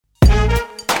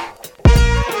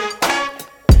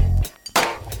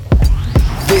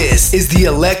This is the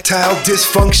Electile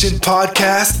Dysfunction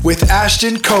Podcast with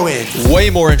Ashton Cohen. Way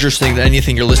more interesting than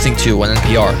anything you're listening to on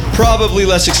NPR. Probably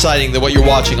less exciting than what you're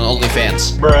watching on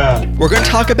OnlyFans. Bruh. We're going to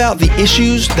talk about the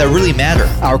issues that really matter.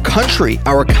 Our country,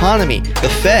 our economy, the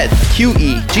Fed,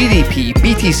 QE, GDP,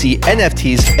 BTC,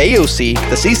 NFTs, AOC,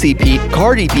 the CCP,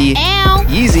 Cardi B,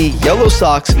 Yeezy, Yellow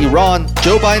Socks, Iran,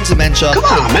 Joe Biden's dementia. Come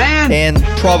on, man. And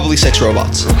probably sex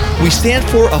robots. We stand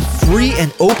for a free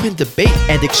and open debate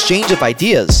and exchange of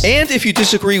ideas. And if you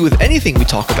disagree with anything we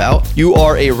talk about, you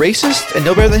are a racist and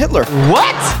no better than Hitler.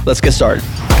 What? Let's get started.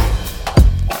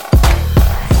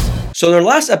 So in our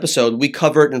last episode, we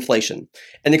covered inflation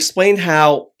and explained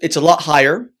how it's a lot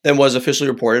higher than was officially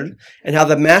reported, and how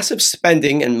the massive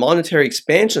spending and monetary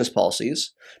expansionist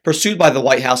policies pursued by the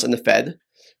White House and the Fed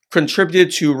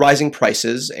contributed to rising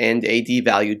prices and a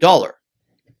devalued dollar.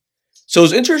 So it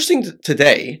was interesting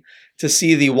today to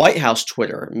see the White House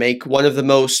Twitter make one of the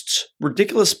most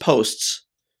ridiculous posts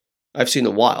I've seen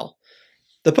in a while.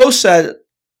 The post said,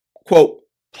 quote,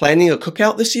 "Planning a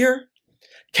cookout this year?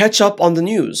 Catch up on the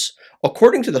news.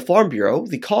 According to the Farm Bureau,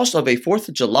 the cost of a 4th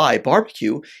of July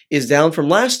barbecue is down from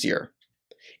last year.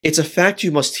 It's a fact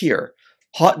you must hear.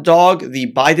 Hot dog,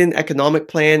 the Biden economic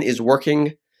plan is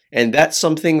working, and that's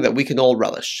something that we can all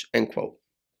relish," end quote.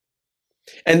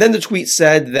 And then the tweet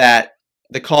said that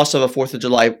the cost of a 4th of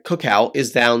July cookout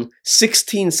is down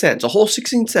 16 cents, a whole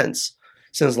 16 cents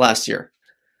since last year.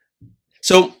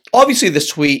 So obviously this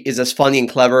tweet is as funny and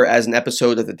clever as an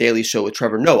episode of The Daily Show with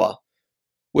Trevor Noah,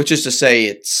 which is to say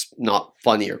it's not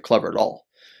funny or clever at all.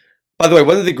 By the way,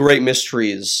 one of the great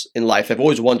mysteries in life I've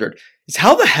always wondered is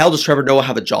how the hell does Trevor Noah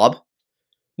have a job?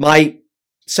 My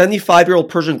 75-year-old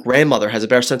Persian grandmother has a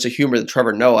better sense of humor than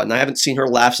Trevor Noah, and I haven't seen her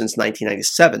laugh since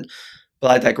 1997,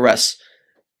 but I digress.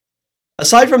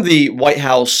 Aside from the White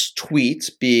House tweet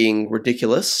being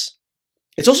ridiculous,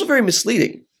 it's also very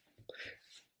misleading.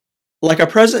 Like our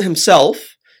president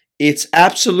himself, it's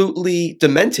absolutely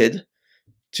demented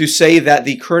to say that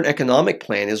the current economic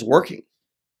plan is working.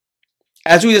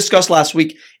 As we discussed last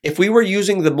week, if we were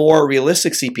using the more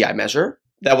realistic CPI measure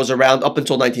that was around up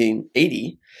until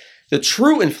 1980, the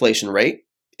true inflation rate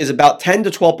is about 10 to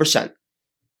 12%.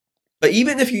 But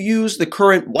even if you use the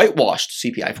current whitewashed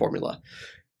CPI formula,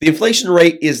 the inflation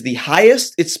rate is the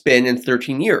highest it's been in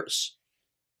 13 years.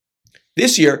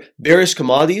 This year, various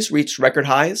commodities reached record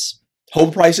highs.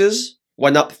 Home prices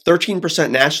went up 13%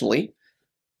 nationally.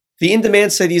 The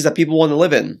in-demand cities that people want to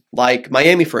live in, like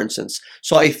Miami, for instance,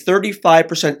 saw a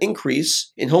 35%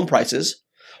 increase in home prices,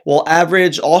 while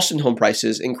average Austin home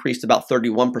prices increased about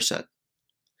 31%.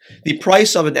 The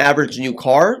price of an average new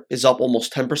car is up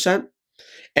almost 10%.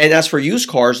 And as for used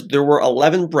cars, there were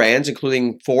 11 brands,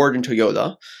 including Ford and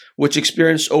Toyota, which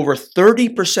experienced over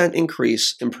 30%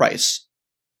 increase in price.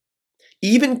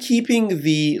 Even keeping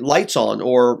the lights on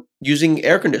or using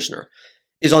air conditioner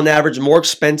is on average more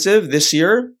expensive this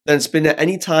year than it's been at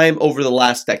any time over the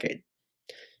last decade.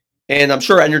 And I'm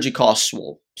sure energy costs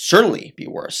will certainly be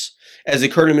worse as the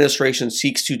current administration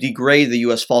seeks to degrade the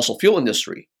U.S. fossil fuel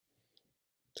industry.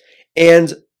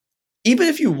 And even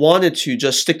if you wanted to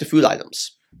just stick to food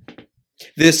items,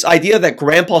 this idea that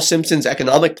Grandpa Simpson's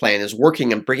economic plan is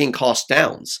working and bringing costs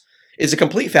down is a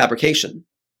complete fabrication.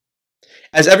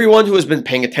 As everyone who has been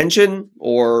paying attention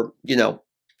or,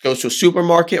 goes to a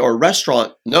supermarket or a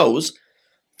restaurant knows,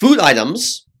 food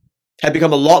items have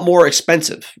become a lot more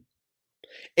expensive.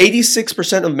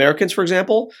 86% of Americans, for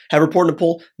example, have reported in a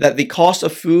poll that the cost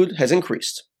of food has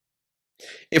increased.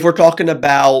 If we're talking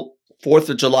about 4th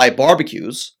of July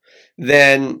barbecues,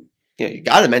 then you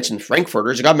got to mention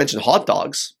Frankfurters, you got to mention hot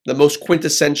dogs, the most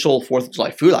quintessential 4th of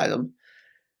July food item.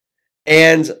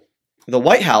 And the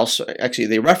White House, actually,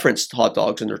 they referenced hot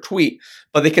dogs in their tweet,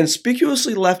 but they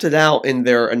conspicuously left it out in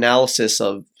their analysis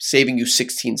of saving you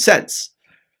 16 cents.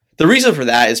 The reason for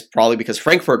that is probably because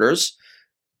Frankfurters,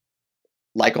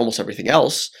 like almost everything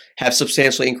else, have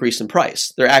substantially increased in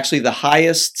price. They're actually the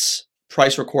highest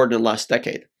price recorded in the last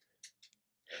decade.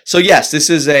 So yes, this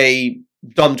is a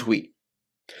dumb tweet.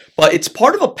 But it's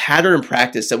part of a pattern and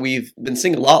practice that we've been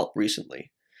seeing a lot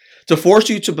recently, to force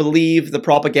you to believe the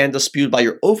propaganda spewed by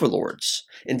your overlords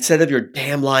instead of your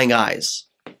damn lying eyes.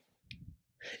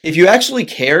 If they actually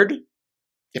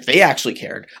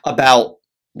cared about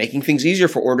making things easier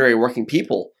for ordinary working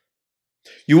people,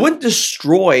 you wouldn't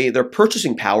destroy their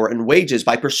purchasing power and wages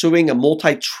by pursuing a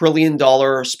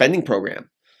multi-trillion-dollar spending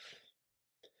program.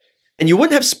 And you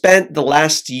wouldn't have spent the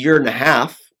last year and a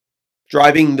half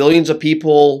driving millions of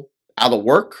people out of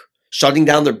work, shutting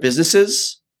down their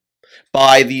businesses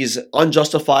by these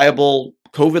unjustifiable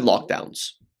COVID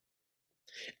lockdowns.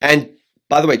 And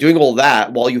by the way, doing all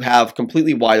that while you have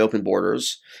completely wide open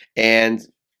borders and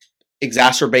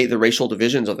exacerbate the racial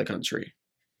divisions of the country.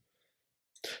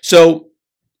 So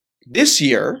this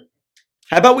year,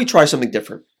 how about we try something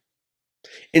different?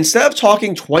 Instead of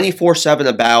talking 24/7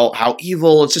 about how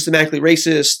evil and systematically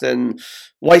racist and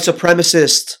white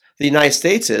supremacist the United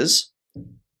States is,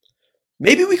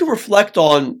 maybe we can reflect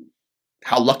on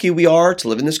how lucky we are to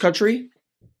live in this country.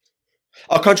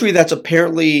 A country that's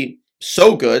apparently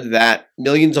so good that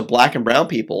millions of black and brown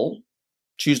people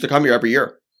choose to come here every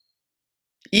year,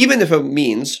 even if it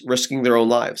means risking their own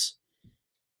lives.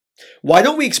 Why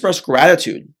don't we express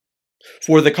gratitude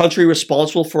for the country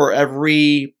responsible for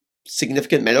every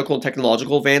significant medical and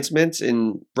technological advancement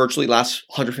in virtually the last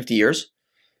 150 years?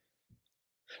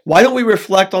 Why don't we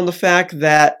reflect on the fact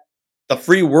that the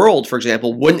free world, for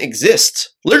example, wouldn't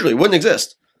exist, literally wouldn't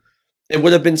exist. It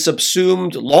would have been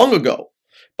subsumed long ago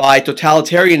by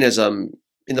totalitarianism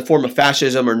in the form of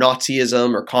fascism or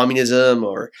Nazism or communism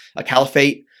or a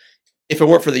caliphate if it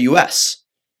weren't for the US.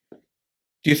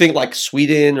 Do you think like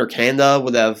Sweden or Canada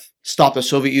would have stopped the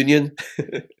Soviet Union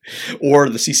or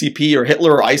the CCP or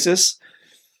Hitler or ISIS?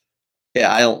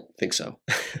 Yeah, I don't think so.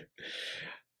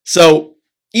 So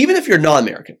even if you're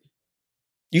non-American,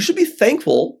 you should be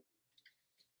thankful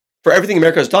for everything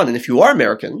America has done. And if you are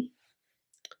American,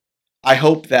 I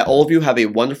hope that all of you have a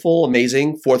wonderful,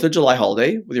 amazing 4th of July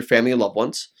holiday with your family and loved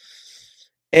ones.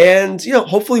 And,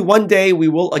 hopefully one day we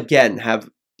will again have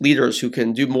leaders who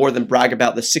can do more than brag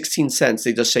about the 16 cents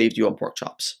they just saved you on pork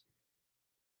chops.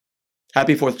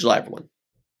 Happy 4th of July, everyone.